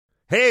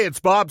Hey, it's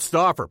Bob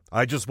Stauffer.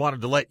 I just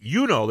wanted to let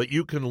you know that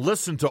you can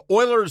listen to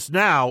Oilers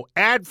Now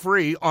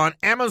ad-free on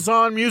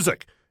Amazon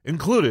Music,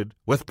 included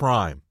with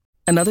Prime.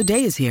 Another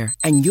day is here,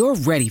 and you're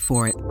ready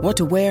for it. What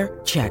to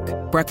wear? Check.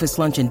 Breakfast,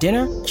 lunch, and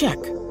dinner? Check.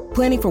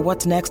 Planning for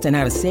what's next and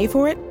how to save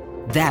for it?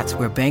 That's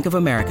where Bank of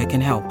America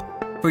can help.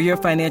 For your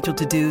financial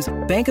to-dos,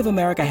 Bank of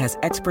America has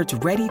experts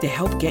ready to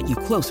help get you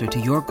closer to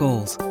your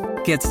goals.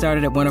 Get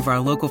started at one of our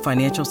local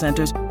financial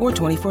centers or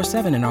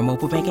 24/7 in our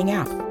mobile banking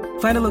app.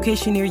 Find a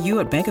location near you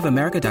at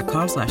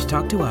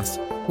bankofamerica.com/talktous.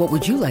 What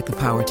would you like the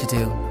power to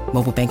do?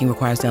 Mobile banking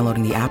requires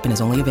downloading the app and is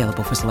only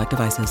available for select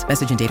devices.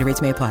 Message and data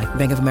rates may apply.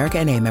 Bank of America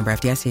N.A., member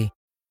FDIC.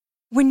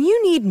 When you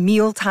need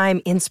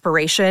mealtime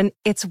inspiration,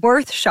 it's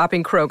worth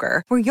shopping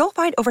Kroger, where you'll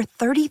find over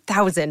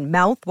 30,000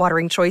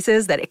 mouth-watering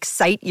choices that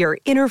excite your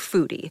inner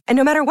foodie. And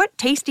no matter what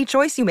tasty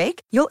choice you make,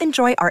 you'll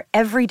enjoy our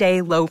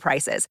everyday low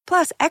prices,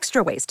 plus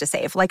extra ways to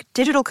save, like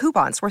digital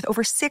coupons worth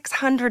over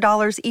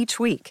 $600 each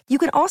week. You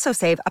can also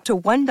save up to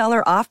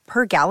 $1 off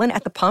per gallon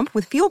at the pump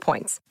with fuel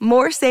points.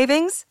 More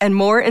savings and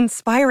more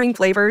inspiring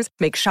flavors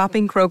make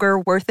shopping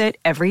Kroger worth it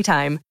every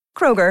time.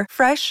 Kroger,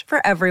 fresh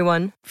for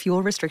everyone.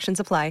 Fuel restrictions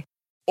apply.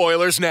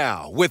 Oilers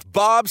Now with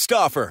Bob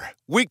Stauffer.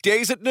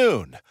 Weekdays at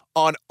noon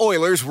on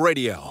Oilers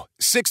Radio,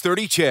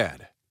 630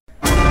 CHED.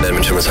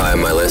 Edmonton was high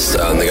on my list.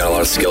 They got a lot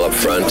of skill up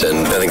front,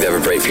 and I think they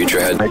have a bright future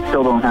ahead. I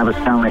still don't have a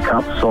Stanley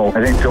Cup, so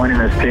I think joining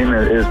this team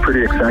is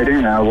pretty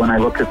exciting when I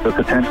look at the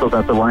potential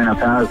that the lineup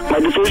has. My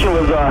decision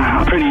was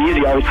pretty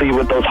easy, obviously,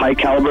 with those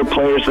high-caliber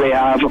players they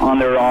have on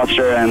their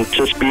roster, and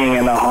just being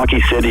in a hockey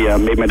city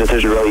made my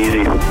decision really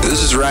easy.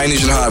 This is Ryan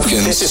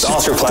Nugent-Hopkins. This is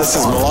Oscar Platt. This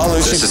is Milan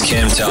Lucic. This is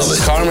Cam Talbot. This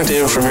is Connor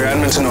McDavid from your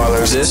Edmonton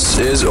Oilers. This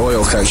is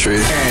Oil Country.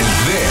 And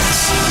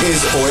this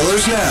is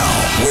Oilers Now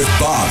with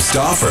Bob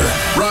Stauffer.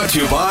 Brought to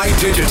you by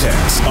Digitex.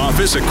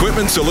 Office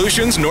Equipment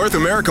Solutions North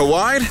America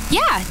wide?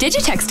 Yeah,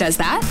 Digitex does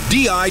that.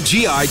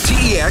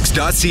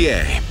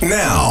 digitex.ca.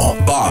 Now,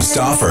 Bob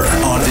Stauffer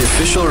on the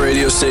official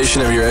radio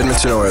station of your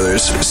Edmonton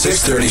Oilers,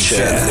 630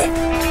 CHED.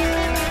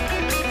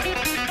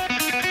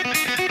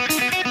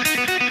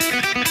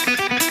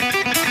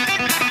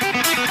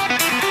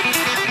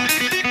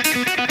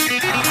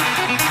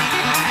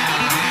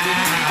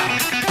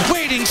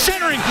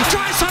 Centering,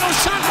 Draisaitl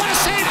shot, what a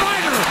save,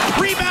 Ryder!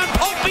 Rebound,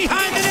 poke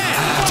behind the net!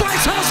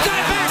 Draisaitl's got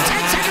it back,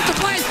 10 seconds to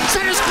play,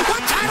 centers,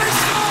 one timer,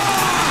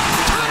 score!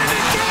 Connor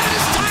McDavid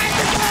has tied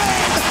the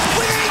game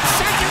with 8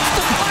 seconds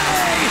to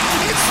play!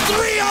 It's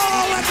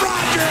 3-all at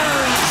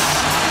Rogers!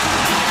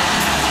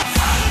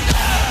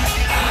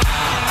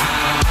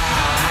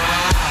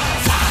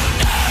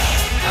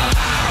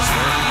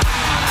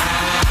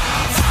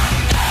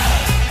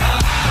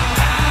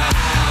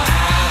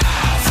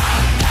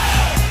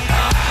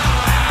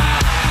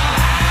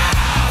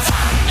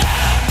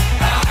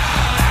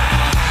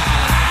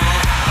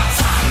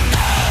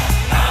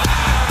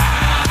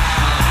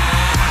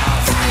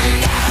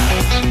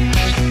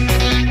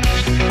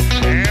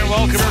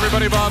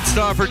 Bob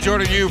Stauffer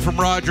joining you from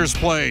Rogers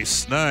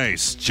Place.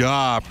 Nice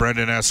job,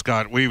 Brendan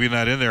Escott, weaving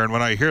that in there. And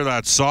when I hear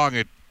that song,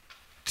 it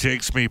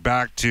takes me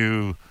back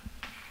to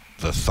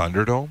the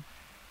Thunderdome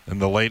in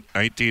the late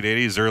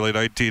 1980s, early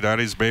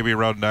 1990s, maybe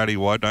around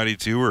 91,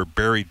 92, or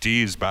Barry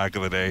D's back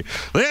in the day.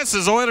 This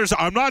is Oilers.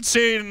 I'm not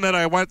saying that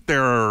I went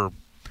there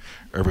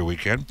every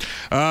weekend.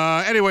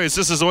 Anyways,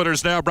 this is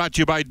Oilers Now, brought to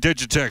you by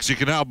Digitex. You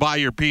can now buy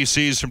your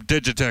PCs from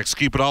Digitex.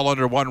 Keep it all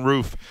under one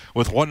roof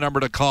with one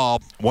number to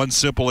call, one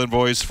simple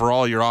invoice for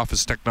all your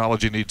office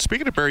technology needs.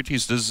 Speaking of Barry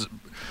T's,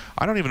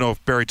 I don't even know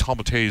if Barry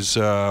Talbote's,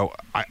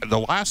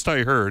 the last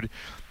I heard,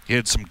 he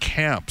had some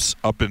camps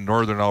up in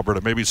northern Alberta.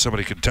 Maybe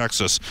somebody can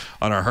text us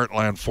on our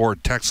Heartland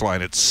Ford text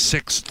line. It's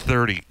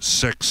 630.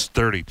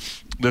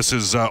 This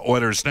is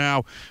Oilers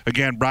Now,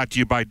 again, brought to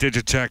you by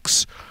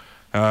Digitex.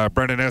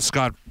 Brendan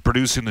Escott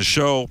producing the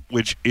show,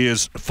 which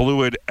is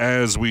fluid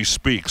as we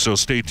speak. So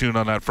stay tuned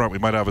on that front. We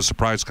might have a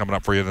surprise coming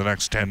up for you in the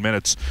next 10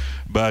 minutes.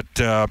 But,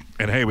 and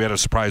hey, we had a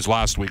surprise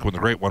last week when the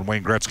great one,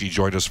 Wayne Gretzky,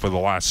 joined us for the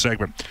last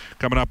segment.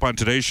 Coming up on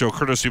today's show,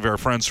 courtesy of our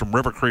friends from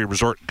River Cree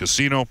Resort and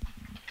Casino.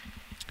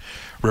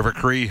 River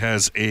Cree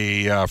has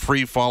a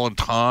free fallen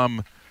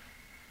Tom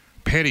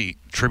Petty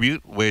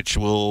tribute, which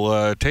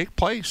will take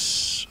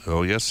place.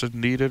 Oh, yes,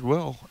 indeed it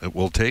will. It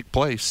will take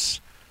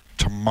place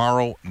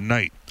tomorrow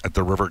night at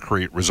the River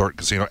Cree Resort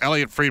Casino.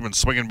 Elliot Friedman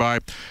swinging by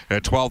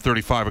at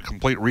 12:35. A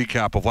complete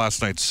recap of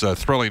last night's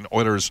thrilling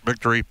Oilers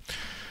victory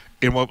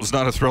in what was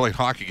not a thrilling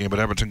hockey game, but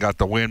Edmonton got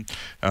the win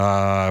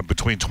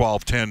between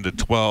 12:10 to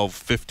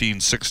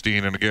 12:15,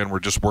 16. And again, we're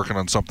just working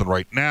on something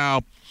right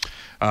now.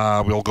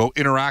 We'll go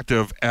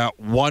interactive at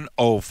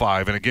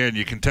 1:05. And again,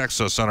 you can text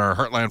us on our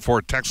Heartland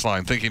Ford text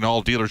line, thinking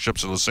all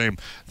dealerships are the same.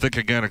 Think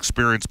again,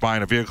 experience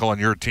buying a vehicle on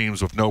your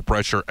teams with no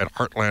pressure at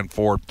Heartland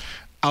Ford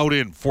out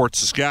in Fort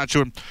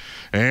Saskatchewan.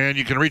 And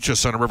you can reach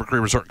us on a River Cree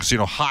Resort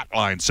Casino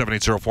hotline,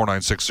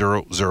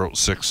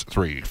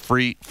 780-496-0063.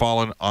 Free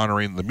Fallen,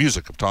 honoring the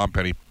music of Tom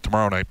Petty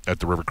tomorrow night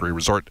at the River Cree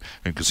Resort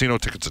and Casino.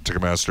 Tickets at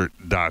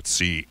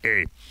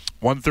Ticketmaster.ca.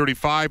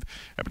 135.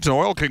 Edmonton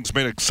Oil Kings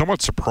made a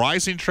somewhat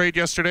surprising trade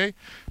yesterday,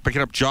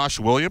 picking up Josh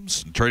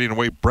Williams and trading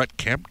away Brett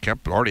Kemp.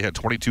 Kemp already had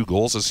 22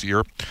 goals this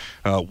year.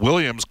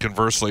 Williams,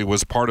 conversely,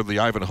 was part of the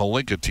Ivan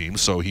Holinka team,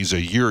 so he's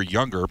a year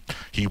younger.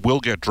 He will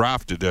get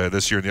drafted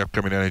this year in the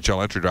upcoming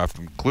NHL entry draft,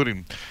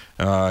 including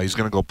he's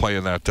going to go play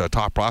in that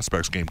top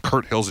prospects game.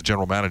 Kurt Hill's the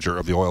general manager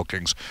of the Oil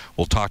Kings.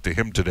 We'll talk to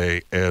him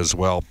today as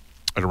well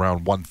at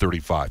around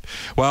 1:35.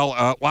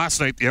 Well, last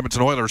night, the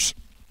Edmonton Oilers,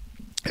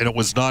 and it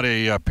was not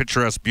a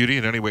picturesque beauty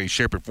in any way,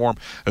 shape, or form,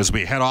 as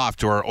we head off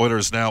to our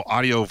Oilers Now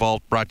audio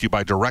vault, brought to you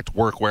by Direct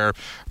Workwear.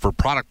 For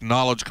product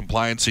knowledge,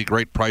 compliancy,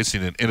 great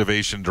pricing, and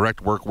innovation,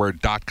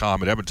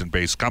 directworkwear.com, an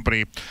Edmonton-based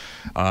company.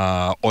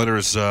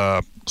 Oilers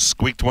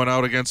squeaked one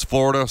out against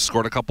Florida,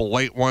 scored a couple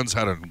late ones,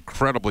 had an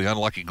incredibly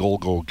unlucky goal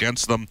go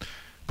against them,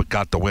 but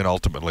got the win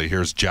ultimately.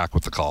 Here's Jack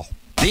with the call.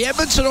 The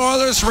Edmonton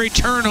Oilers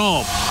return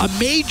home. A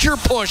major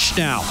push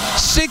now.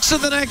 6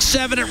 of the next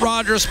 7 at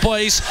Rogers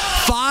Place.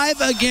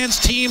 5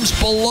 against teams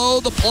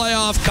below the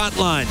playoff cut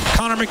line.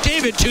 Connor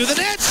McDavid to the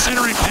net.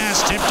 Centering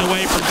pass tipped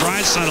away from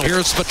Draisaitl.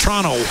 Here's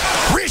Vetrano.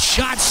 Wrist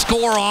shot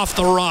score off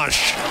the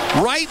rush.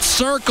 Right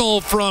circle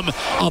from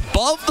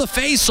above the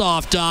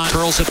face-off dot.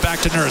 Curls it back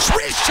to Nurse.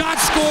 Wrist shot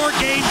score,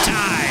 game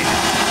tied.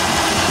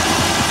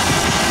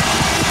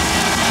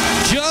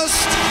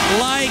 Just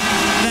like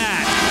that.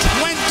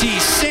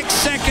 26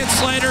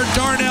 seconds later,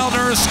 Darnell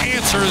Nurse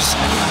answers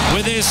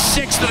with his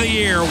 6th of the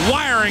year,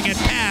 wiring it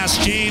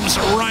past James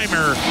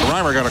Reimer.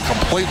 Reimer got a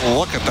complete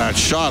look at that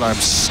shot. I'm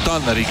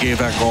stunned that he gave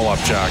that goal up,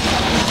 Jack.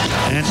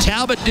 And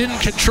Talbot didn't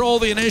control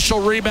the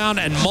initial rebound,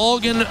 and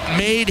Mulligan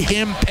made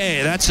him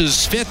pay. That's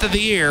his 5th of the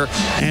year,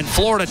 and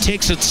Florida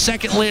takes its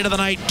second lead of the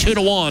night,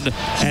 2-1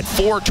 at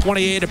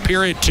 4:28 of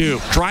period 2.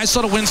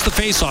 Draisaitl wins the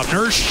faceoff.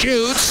 Nurse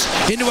shoots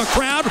into a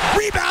crowd.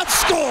 Rebound,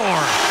 score!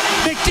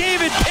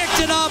 McDavid picked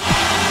it up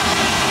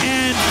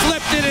and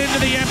flipped it into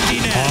the empty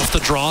net. Off the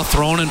draw,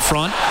 thrown in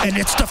front, and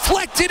it's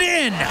deflected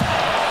in.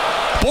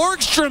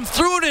 Borgstrom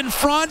threw it in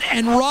front,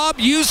 and Rob,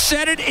 you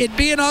said it, it'd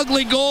be an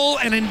ugly goal,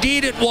 and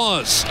indeed it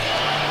was.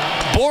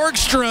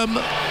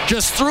 Borgstrom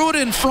just threw it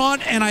in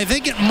front, and I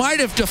think it might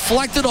have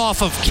deflected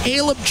off of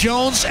Caleb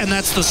Jones, and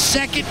that's the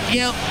second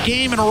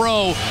game in a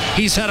row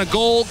he's had a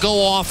goal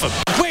go off him.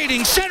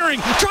 Waiting, centering,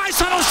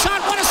 Draisaitl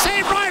shot, what a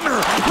save,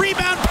 Reimer.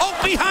 Rebound,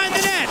 poke behind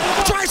the net.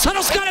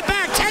 Draisaitl's got it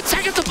back, 10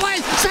 seconds to play,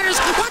 centers,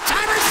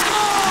 one-timer,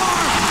 score!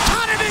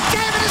 Connor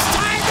McDavid has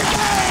tied the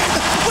game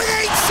with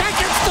 8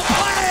 seconds to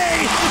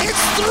play.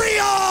 It's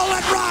 3-3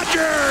 at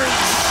Rogers.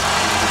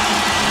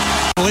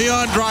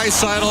 Leon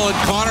Draisaitl and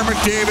Connor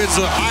McDavid's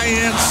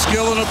high-end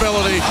skill and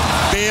ability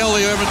bail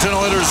the Edmonton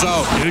Oilers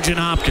out. Nugent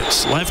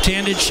Hopkins,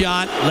 left-handed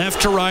shot,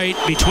 left to right,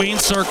 between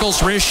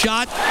circles, wrist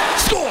shot,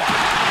 score!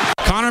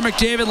 Connor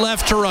McDavid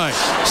left to right,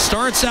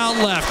 starts out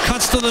left,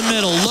 cuts to the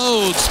middle,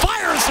 loads,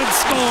 fires and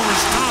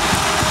scores, top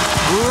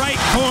right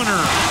corner.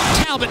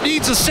 Talbot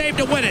needs a save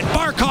to win it.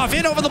 Barkov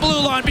in over the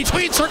blue line,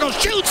 between circles,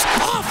 shoots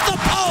off the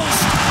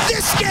post.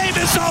 This game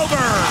is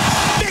over.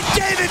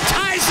 McDavid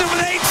ties it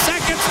with 8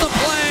 seconds to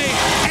play,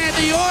 and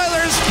the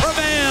Oilers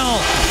prevail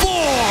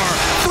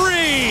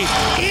 4-3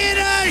 in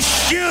a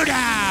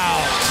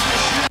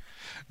shootout.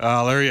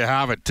 There you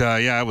have it.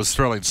 Yeah, it was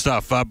thrilling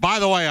stuff. By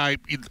the way,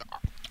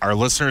 our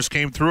listeners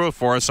came through it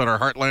for us on our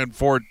Heartland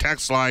Ford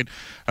text line.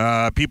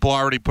 People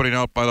already putting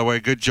out, by the way,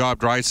 good job,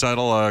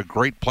 Draisaitl.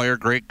 Great player,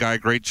 great guy,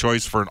 great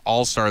choice for an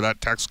all-star.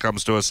 That text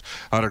comes to us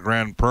out of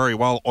Grand Prairie.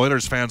 Well,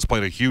 Oilers fans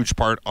played a huge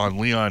part on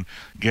Leon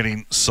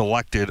getting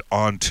selected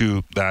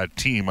onto that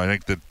team. I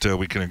think that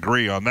we can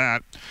agree on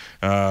that.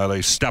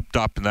 They stepped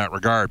up in that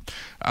regard.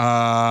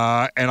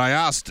 And I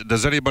asked,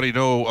 does anybody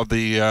know of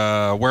the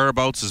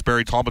whereabouts? Is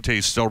Barry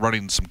Talbot still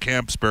running some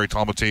camps? Barry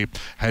Talbot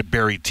had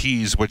Barry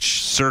Tees,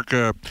 which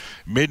circa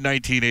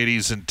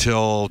mid-1980s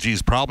until,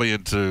 probably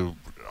into,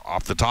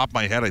 off the top of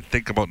my head, I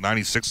think about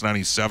 96,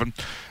 97,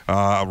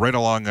 right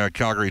along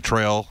Calgary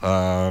Trail,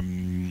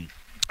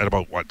 at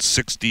about,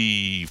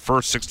 61st,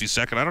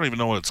 62nd? I don't even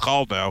know what it's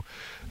called now.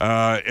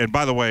 And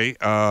by the way,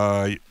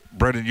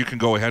 Brendan, you can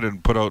go ahead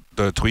and put out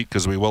the tweet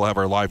because we will have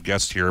our live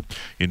guest here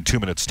in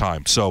 2 minutes'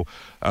 time. So,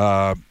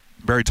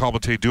 Barry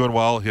Talbot doing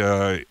well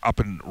up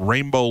in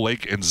Rainbow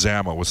Lake in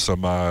Zama with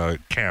some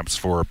camps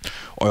for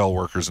oil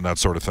workers and that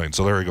sort of thing.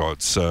 So there you go.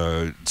 It's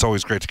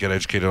always great to get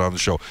educated on the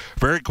show.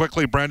 Very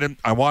quickly, Brendan,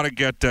 I want to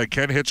get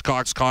Ken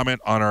Hitchcock's comment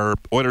on our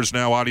Oilers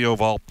Now audio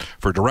vault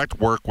for Direct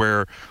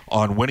Workwear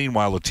on winning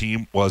while the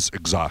team was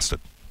exhausted.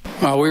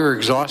 Well, we were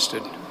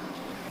exhausted.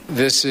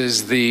 This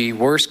is the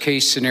worst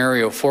case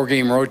scenario,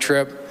 4-game road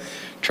trip,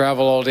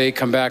 travel all day,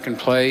 come back and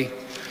play.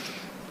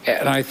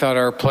 And I thought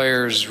our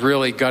players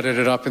really gutted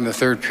it up in the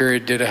third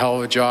period, did a hell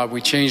of a job. We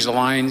changed the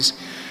lines.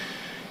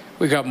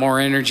 We got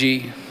more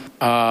energy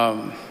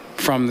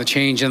from the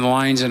change in the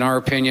lines, in our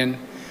opinion.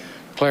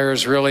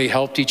 Players really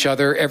helped each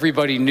other.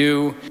 Everybody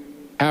knew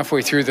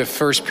halfway through the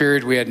first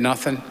period we had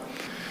nothing.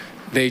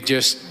 They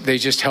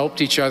just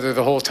helped each other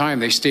the whole time.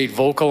 They stayed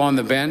vocal on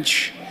the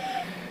bench.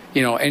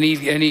 You know,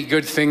 any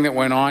good thing that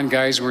went on,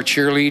 guys were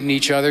cheerleading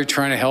each other,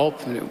 trying to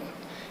help.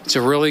 It's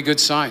a really good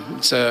sign.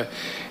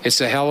 it's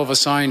a hell of a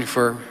sign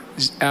for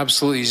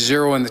absolutely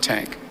zero in the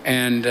tank.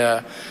 And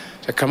to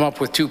come up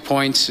with 2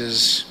 points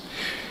is,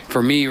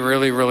 for me,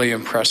 really, really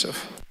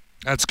impressive.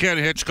 That's Ken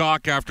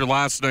Hitchcock after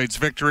last night's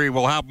victory.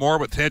 We'll have more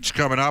with Hitch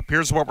coming up.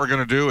 Here's what we're going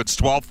to do. It's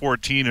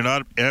 12:14 in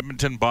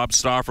Edmonton. Bob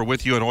Stauffer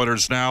with you on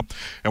Oilers Now.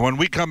 And when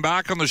we come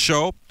back on the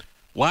show,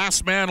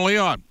 last man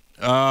Leon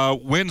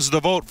wins the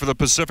vote for the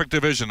Pacific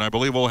Division. I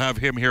believe we'll have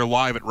him here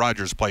live at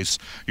Rogers Place.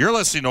 You're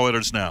listening to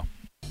Oilers Now.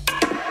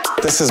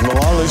 This is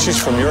Milan Lucic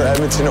from your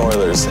Edmonton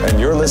Oilers, and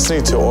you're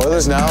listening to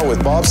Oilers Now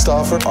with Bob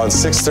Stauffer on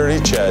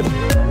 630 CHED.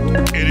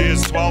 It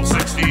is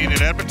 12:16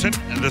 in Edmonton,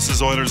 and this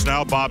is Oilers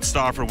Now. Bob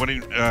Stauffer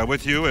winning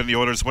with you, and the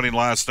Oilers winning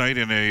last night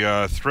in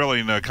a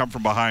thrilling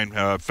come-from-behind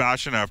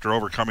fashion after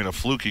overcoming a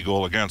fluky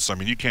goal against. I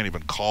mean, you can't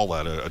even call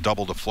that a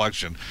double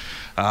deflection.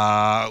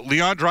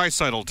 Leon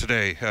Draisaitl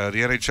today,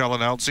 the NHL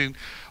announcing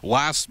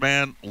last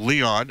man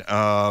Leon,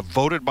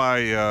 voted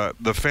by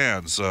the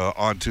fans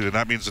onto, and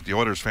that means that the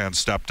Oilers fans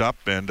stepped up,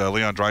 and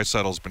Leon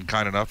Draisaitl's been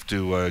kind enough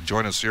to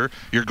join us here.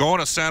 You're going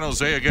to San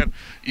Jose again.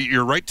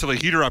 You're right to the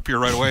heater up here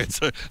right away.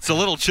 It's a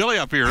little chilly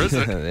up here,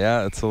 isn't it?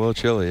 Yeah, it's a little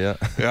chilly, yeah.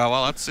 Yeah,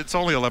 well, it's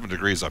only 11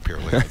 degrees up here,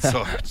 Leon.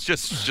 So it's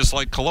just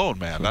like Cologne,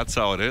 man. That's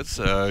how it is.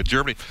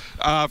 Germany.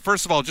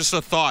 First of all, just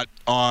a thought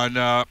on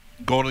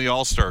going to the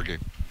All-Star game.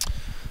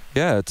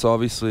 Yeah, it's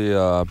obviously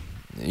a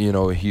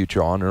huge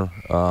honor,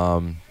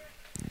 to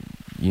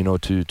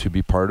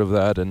be part of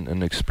that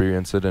and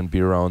experience it and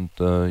be around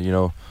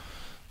the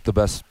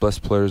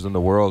best players in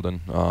the world,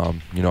 and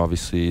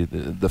obviously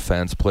the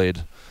fans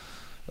played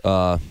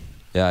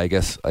I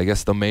guess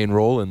the main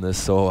role in this.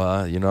 So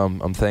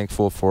I'm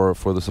thankful for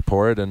the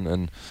support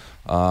and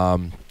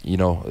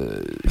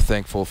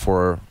thankful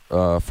for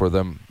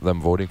them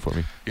voting for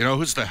me. You know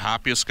who's the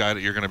happiest guy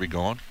that you're going to be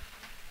going?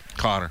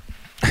 Connor.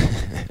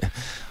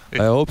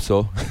 I hope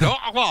so. No,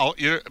 well,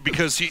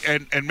 because he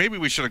and maybe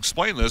we should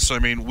explain this. I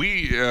mean,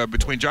 we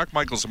between Jack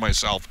Michaels and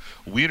myself,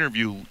 we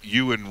interview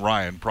you and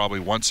Ryan probably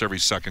once every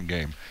second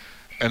game,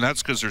 and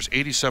that's because there's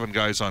 87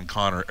 guys on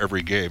Connor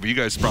every game. You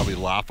guys probably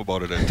laugh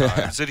about it at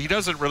times. And he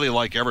doesn't really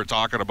like ever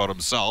talking about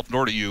himself,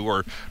 nor do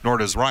you, nor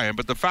does Ryan.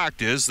 But the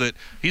fact is that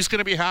he's going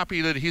to be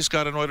happy that he's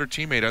got an Oiler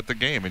teammate at the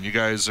game, and you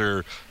guys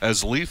are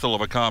as lethal of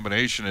a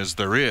combination as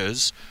there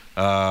is.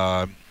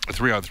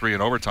 3-on-3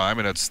 in overtime,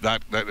 and it's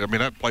that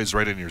plays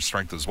right in your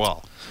strength as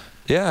well.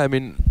 Yeah, I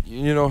mean,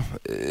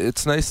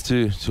 it's nice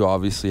to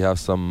obviously have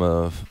some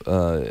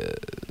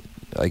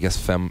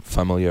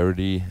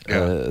familiarity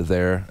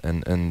there,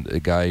 and a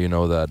guy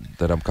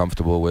that I'm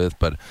comfortable with.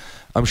 But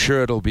I'm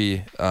sure it'll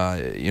be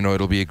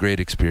it'll be a great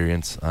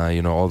experience.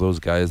 All those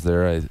guys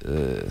there,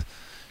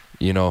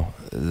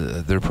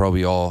 they're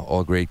probably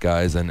all great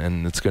guys,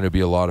 and it's going to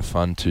be a lot of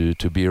fun to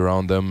be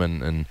around them,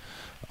 and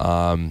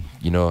I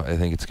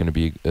think it's going to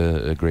be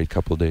a great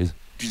couple of days.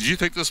 Did you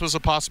think this was a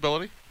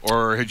possibility?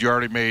 Or had you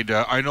already made...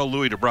 I know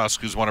Louis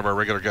DeBrusque, who's one of our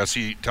regular guests,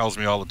 he tells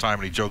me all the time,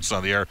 and he jokes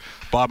on the air,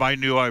 Bob, I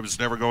knew I was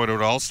never going to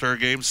an All-Star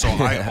game, so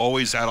I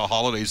always had a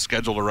holiday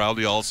scheduled around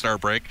the All-Star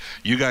break.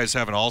 You guys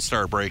have an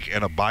All-Star break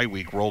and a bye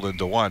week rolled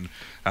into one.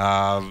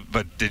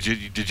 But did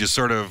you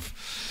sort of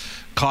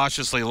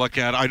cautiously look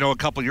at... I know a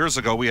couple years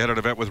ago we had an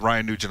event with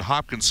Ryan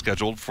Nugent-Hopkins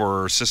scheduled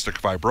for cystic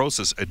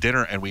fibrosis, a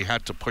dinner, and we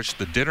had to push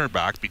the dinner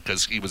back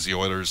because he was the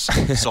Oilers'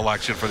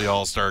 selection for the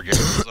All-Star game.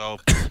 So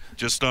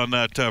just on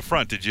that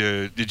front, did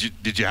you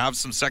have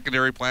some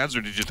secondary plans,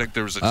 or did you think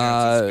there was a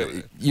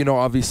chance?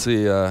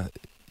 Obviously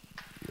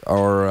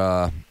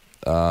our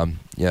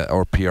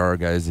PR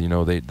guys,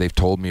 they've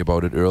told me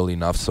about it early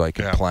enough so I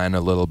could plan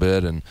a little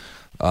bit, and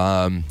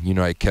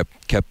I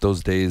kept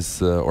those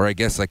days, or I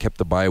guess I kept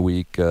the bye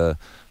week,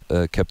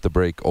 kept the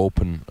break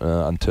open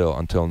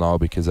until now,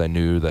 because I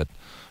knew that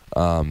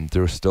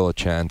there was still a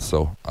chance.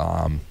 So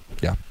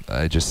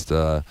I just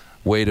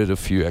waited a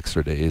few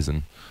extra days,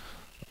 and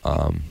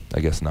I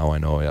guess now I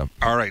know. Yeah.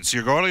 All right, so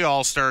you're going to the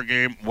All-Star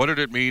game. What did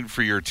it mean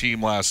for your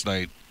team last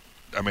night?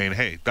 I mean,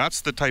 hey, that's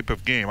the type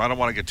of game. I don't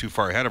want to get too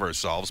far ahead of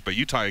ourselves, but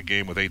you tie a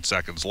game with 8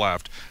 seconds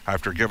left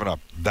after giving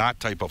up that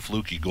type of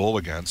fluky goal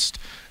against,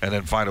 and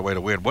then find a way to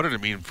win. What did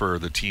it mean for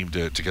the team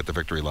to get the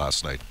victory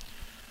last night?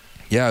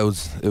 Yeah,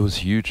 it was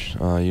huge.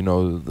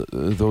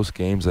 Those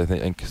games, I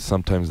think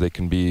sometimes they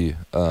can be,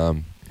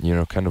 kind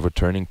of a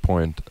turning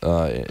point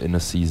in a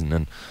season,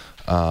 and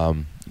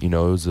it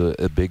was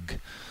a big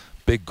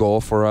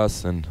goal for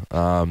us, and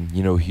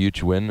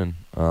huge win, and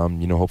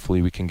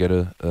hopefully we can get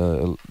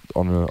on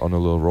a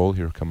little roll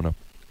here coming up.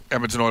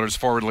 Edmonton Oilers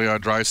forward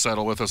Leon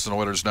Draisaitl with us in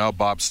Oilers Now.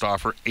 Bob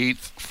Stauffer,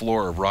 8th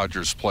floor of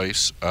Rogers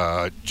Place.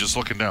 Just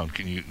looking down,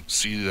 can you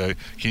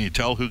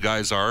tell who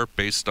guys are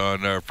based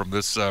on from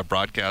this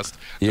broadcast?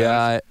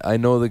 Yeah, I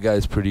know the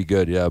guy's pretty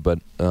good. Yeah, but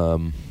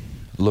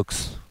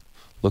looks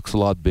a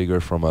lot bigger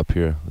from up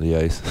here, the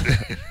ice.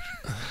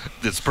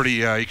 It's pretty.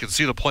 You can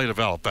see the play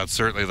develop. That's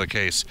certainly the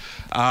case.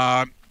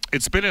 Leon,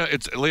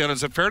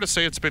 is it fair to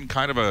say it's been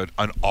kind of an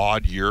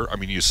odd year? I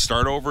mean, you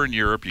start over in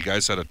Europe. You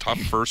guys had a tough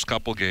first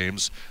couple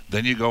games.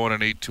 Then you go on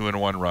an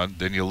 8-2-1 run.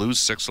 Then you lose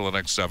 6 of the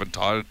next 7.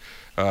 Todd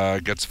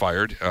gets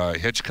fired.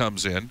 Hitch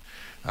comes in.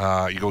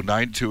 You go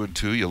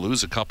 9-2-2. You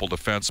lose a couple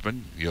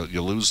defensemen.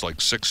 You lose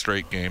like 6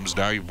 straight games.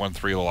 Now you've won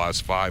 3 of the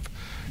last 5.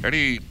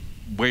 Any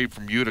way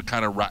from you to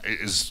kind of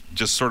is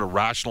just sort of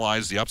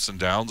rationalize the ups and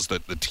downs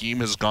that the team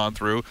has gone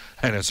through,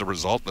 and as a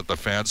result that the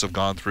fans have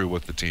gone through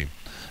with the team?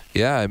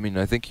 Yeah, I mean,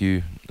 I think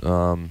you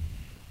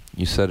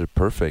said it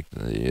perfect.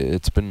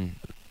 It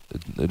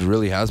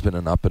really has been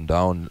an up and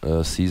down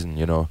season.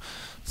 You know,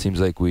 it seems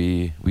like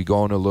we go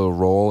on a little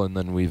roll, and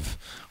then we've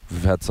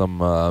had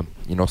some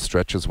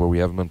stretches where we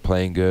haven't been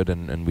playing good,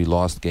 and we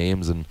lost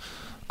games, and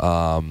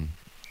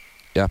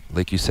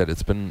like you said,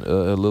 it's been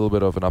a little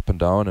bit of an up and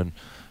down, and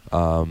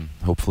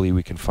hopefully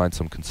we can find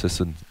some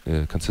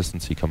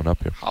consistency coming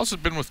up here. How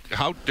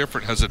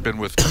different has it been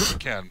with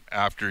Ken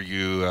after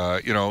you?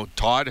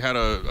 Todd had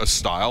a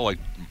style. Like,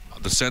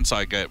 the sense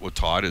I get with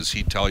Todd is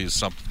he'd tell you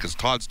something, because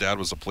Todd's dad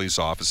was a police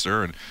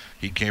officer and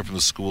he came from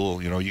the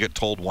school. You get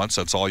told once,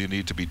 that's all you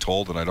need to be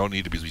told, and I don't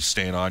need to be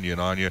staying on you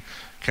and on you.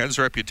 Ken's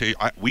reputation,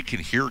 we can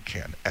hear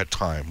Ken at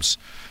times.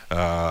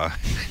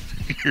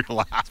 You're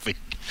laughing.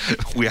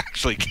 We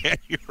actually can't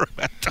hear him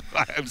at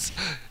times.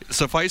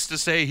 Suffice to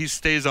say, he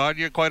stays on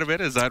you quite a bit.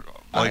 Is that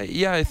like?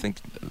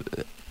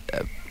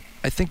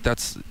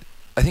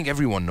 I think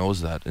everyone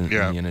knows that in the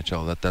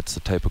NHL, that's the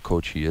type of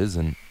coach he is,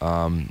 and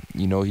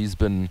he's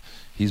been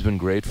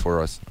great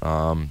for us.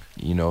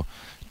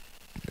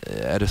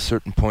 At a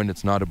certain point,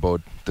 it's not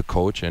about the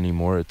coach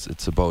anymore.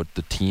 It's about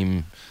the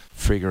team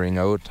figuring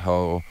out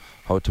how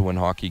to win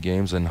hockey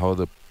games and how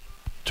to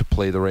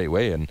play the right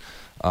way. And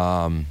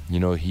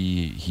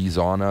he's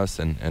on us,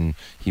 and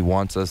he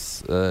wants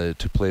us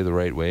to play the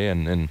right way,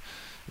 and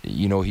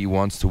he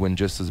wants to win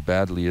just as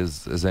badly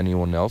as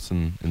anyone else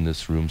in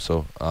this room.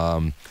 So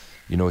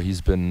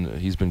he's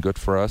been good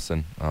for us,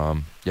 and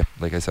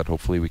like I said,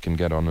 hopefully we can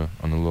get on a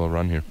little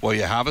run here. Well,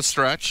 you have a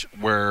stretch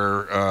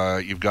where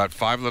you've got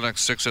 5 of the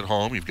next 6 at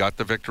home. You've got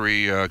the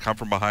victory come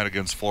from behind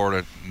against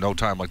Florida. No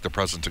time like the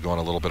present to go on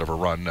a little bit of a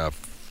run.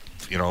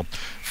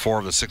 4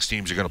 of the 6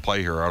 teams you're going to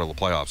play here are out of the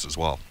playoffs as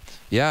well.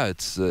 Yeah,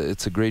 it's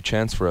a great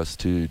chance for us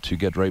to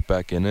get right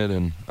back in it,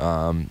 and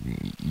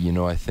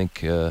I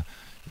think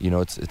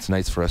it's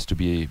nice for us to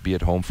be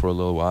at home for a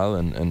little while,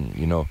 and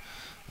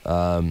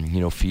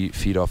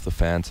feed off the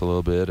fans a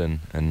little bit, and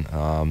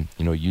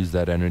use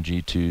that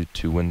energy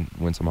to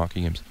win some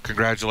hockey games.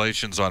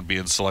 Congratulations on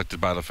being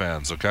selected by the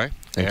fans. Okay,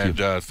 thank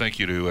you. Thank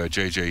you to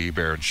JJ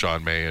Hebert and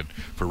Sean May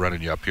for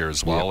running you up here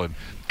as well. Yep. And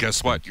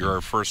guess what? You're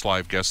our first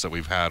live guest that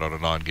we've had on a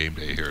non-game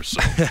day here.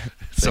 So,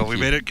 so we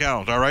made it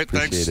count. All right.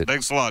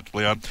 Thanks a lot,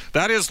 Leon.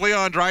 That is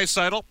Leon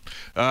Draisaitl.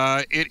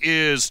 It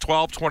is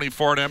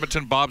 12:24 in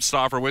Edmonton. Bob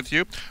Stauffer with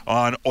you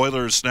on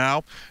Oilers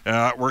Now.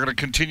 We're going to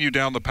continue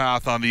down the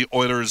path on the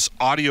Oilers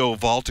Audio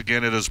Vault.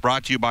 Again, it is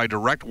brought to you by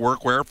Direct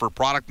Workwear for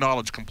product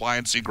knowledge,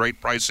 compliancy,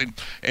 great pricing,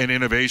 and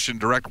innovation.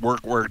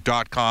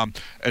 DirectWorkwear.com,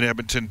 an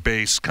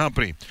Edmonton-based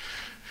company.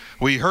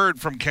 We heard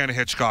from Ken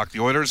Hitchcock,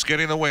 the Oilers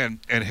getting the win,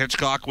 and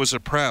Hitchcock was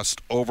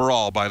impressed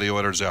overall by the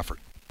Oilers' effort.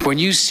 When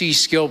you see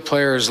skilled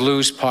players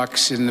lose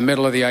pucks in the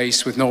middle of the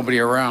ice with nobody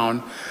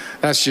around,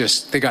 that's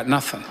just, they got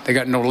nothing. They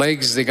got no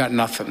legs, they got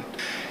nothing.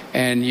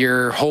 And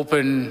you're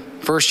hoping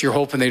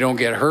they don't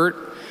get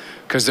hurt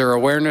because their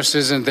awareness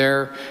isn't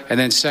there. And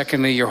then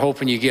secondly, you're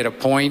hoping you get a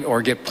point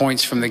or get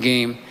points from the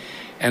game.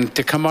 And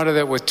to come out of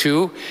that with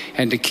 2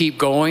 and to keep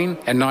going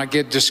and not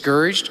get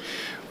discouraged,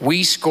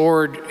 we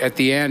scored at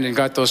the end and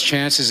got those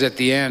chances at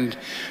the end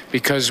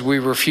because we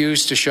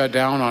refused to shut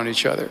down on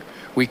each other.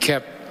 We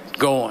kept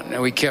going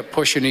and we kept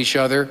pushing each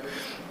other.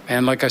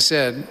 And like I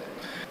said,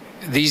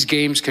 these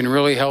games can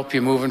really help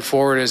you moving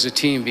forward as a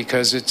team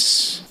because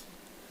it's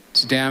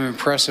damn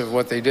impressive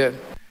what they did.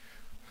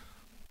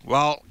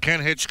 Well,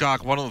 Ken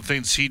Hitchcock, one of the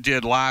things he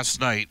did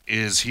last night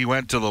is he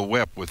went to the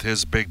whip with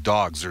his big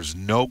dogs. There's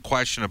no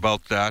question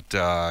about that.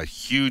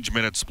 Huge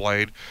minutes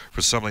played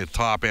for some of the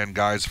top-end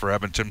guys for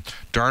Edmonton.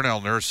 Darnell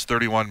Nurse,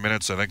 31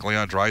 minutes. I think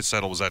Leon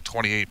Draisaitl was at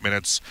 28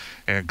 minutes,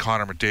 and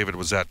Connor McDavid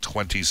was at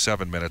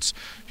 27 minutes.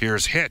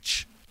 Here's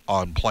Hitch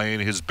on playing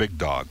his big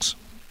dogs.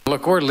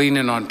 Look, we're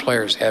leaning on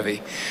players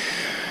heavy.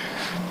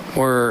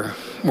 We're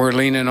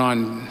leaning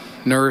on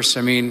Nurse.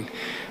 I mean,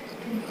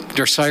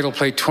 Draisaitl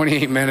played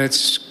 28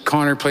 minutes.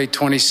 Connor played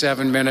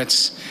 27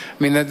 minutes.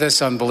 I mean, that's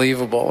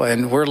unbelievable.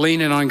 And we're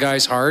leaning on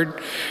guys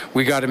hard.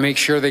 We got to make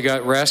sure they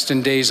got rest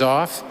and days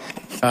off.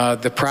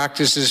 The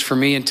practices for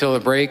me until the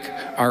break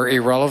are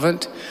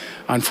irrelevant,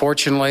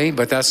 unfortunately,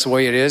 but that's the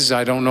way it is.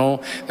 I don't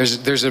know.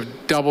 There's a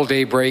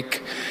double-day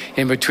break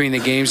in between the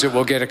games that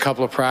we'll get a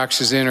couple of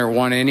practices in or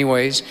one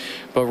anyways.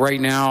 But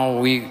right now,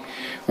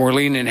 we're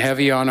leaning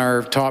heavy on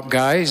our top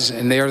guys,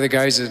 and they are the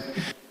guys that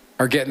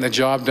are getting the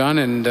job done.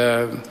 And,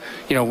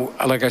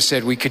 like I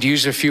said, we could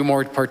use a few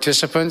more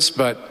participants,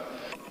 but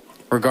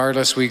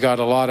regardless, we got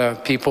a lot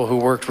of people who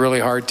worked really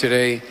hard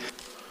today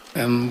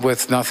and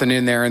with nothing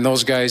in there. And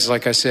those guys,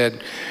 like I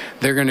said,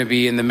 they're going to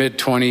be in the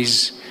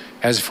mid-20s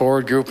as a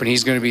forward group, and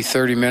he's going to be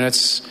 30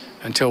 minutes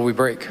until we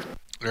break.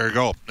 There you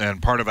go.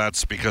 And part of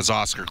that's because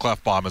Oscar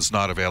Klefbom is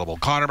not available.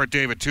 Connor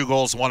McDavid, 2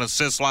 goals, 1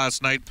 assist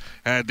last night,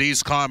 had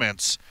these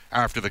comments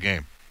after the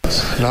game.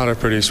 Not a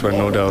pretty win,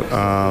 no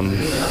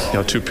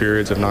doubt. 2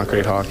 periods of not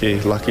great hockey.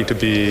 Lucky to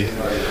be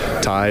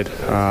tied,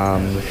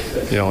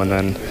 and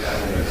then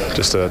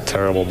just a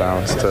terrible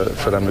bounce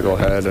for them to go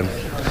ahead, and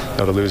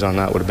to lose on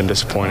that would have been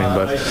disappointing.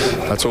 But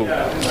that's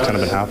what's kind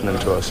of been happening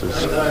to us, is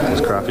those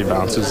crappy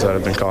bounces that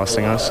have been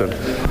costing us. And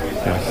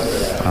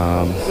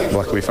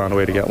luckily we found a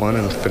way to get one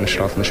and finish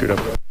it off in the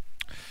shootout.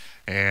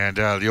 And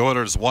the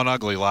Oilers won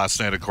ugly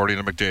last night, according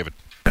to McDavid.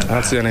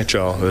 That's the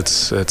NHL.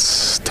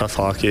 It's tough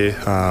hockey.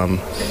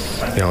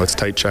 It's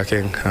tight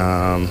checking.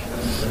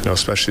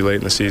 Especially late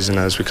in the season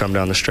as we come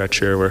down the stretch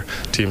here where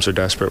teams are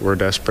desperate, we're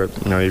desperate.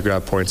 You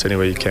grab points any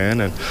way you can,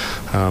 and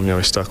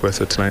we stuck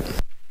with it tonight.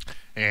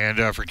 And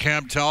for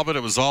Cam Talbot,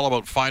 it was all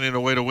about finding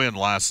a way to win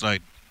last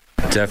night.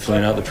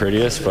 Definitely not the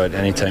prettiest, but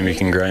anytime you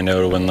can grind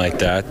out a win like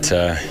that,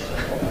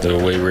 the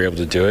way we were able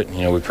to do it,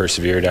 we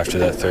persevered after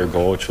that third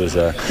goal, which was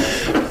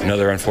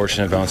another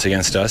unfortunate bounce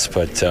against us,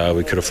 but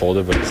we could have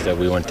folded, but instead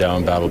we went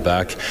down, battled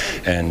back,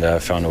 and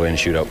found a way in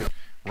shootout.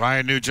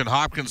 Ryan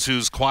Nugent-Hopkins,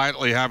 who's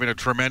quietly having a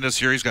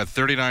tremendous year. He's got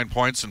 39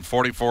 points in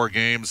 44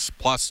 games,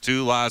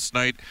 +2 last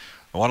night.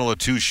 One of the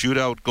 2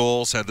 shootout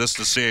goals. Had this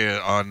to say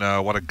on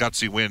what a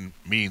gutsy win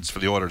means for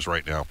the Oilers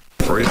right now.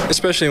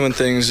 Especially when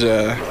things,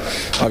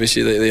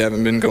 obviously they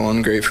haven't been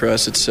going great for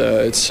us.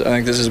 I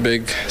think this is a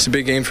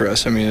big game for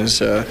us. I mean, it's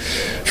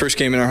first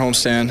game in our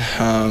homestand,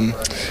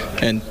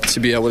 and to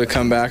be able to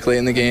come back late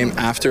in the game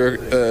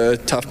after a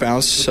tough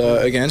bounce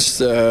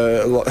against.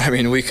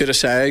 We could have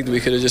sagged,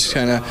 we could have just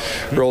kind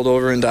of rolled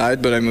over and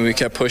died, but we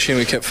kept pushing,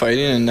 we kept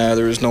fighting, and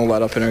there was no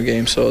let up in our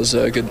game. So it was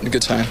a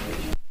good sign.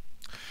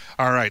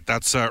 All right,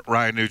 that's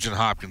Ryan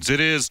Nugent-Hopkins. It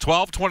is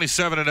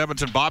 12:27 in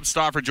Edmonton. Bob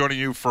Stauffer joining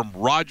you from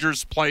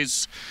Rogers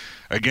Place.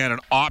 Again, an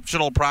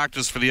optional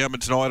practice for the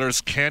Edmonton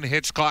Oilers. Ken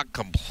Hitchcock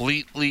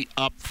completely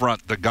up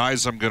front. The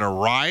guys I'm going to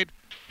ride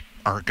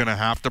are going to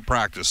have to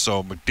practice.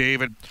 So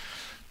McDavid,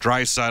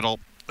 Draisaitl,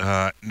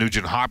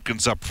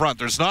 Nugent-Hopkins up front.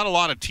 There's not a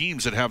lot of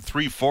teams that have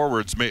 3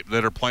 forwards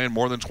that are playing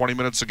more than 20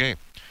 minutes a game.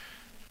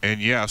 And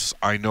yes,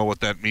 I know what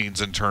that means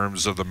in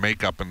terms of the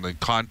makeup and the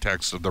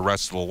context of the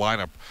rest of the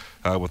lineup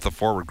with the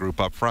forward group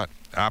up front.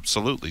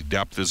 Absolutely,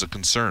 depth is a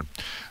concern.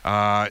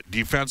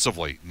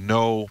 Defensively,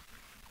 no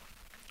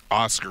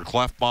Oscar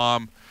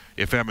Klefbom.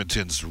 If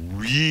Edmonton's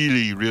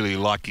really, really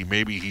lucky,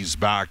 maybe he's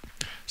back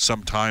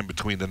sometime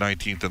between the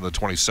 19th and the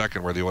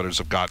 22nd, where the Oilers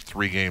have got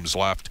 3 games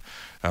left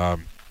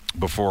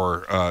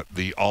before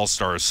the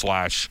All-Star /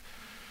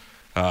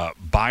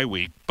 bye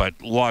week, but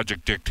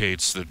logic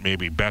dictates that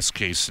maybe best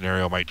case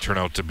scenario might turn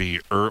out to be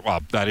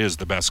that is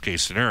the best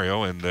case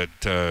scenario, and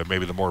that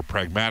maybe the more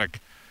pragmatic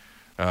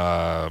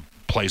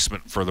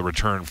placement for the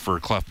return for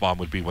Klefbom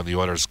would be when the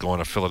Oilers go on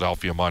a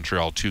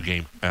Philadelphia-Montreal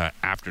 2-game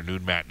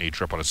afternoon matinee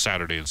trip on a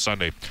Saturday and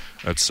Sunday.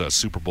 That's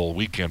Super Bowl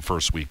weekend,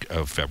 first week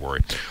of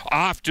February.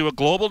 Off to a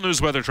global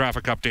news weather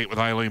traffic update with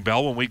Eileen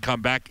Bell. When we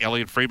come back,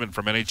 Elliot Friedman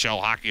from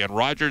NHL Hockey on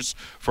Rogers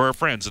for our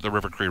friends at the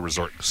River Cree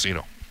Resort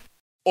Casino.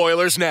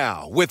 Oilers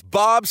Now with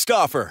Bob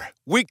Stauffer.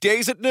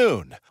 Weekdays at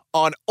noon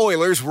on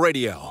Oilers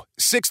Radio,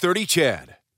 630 CHED.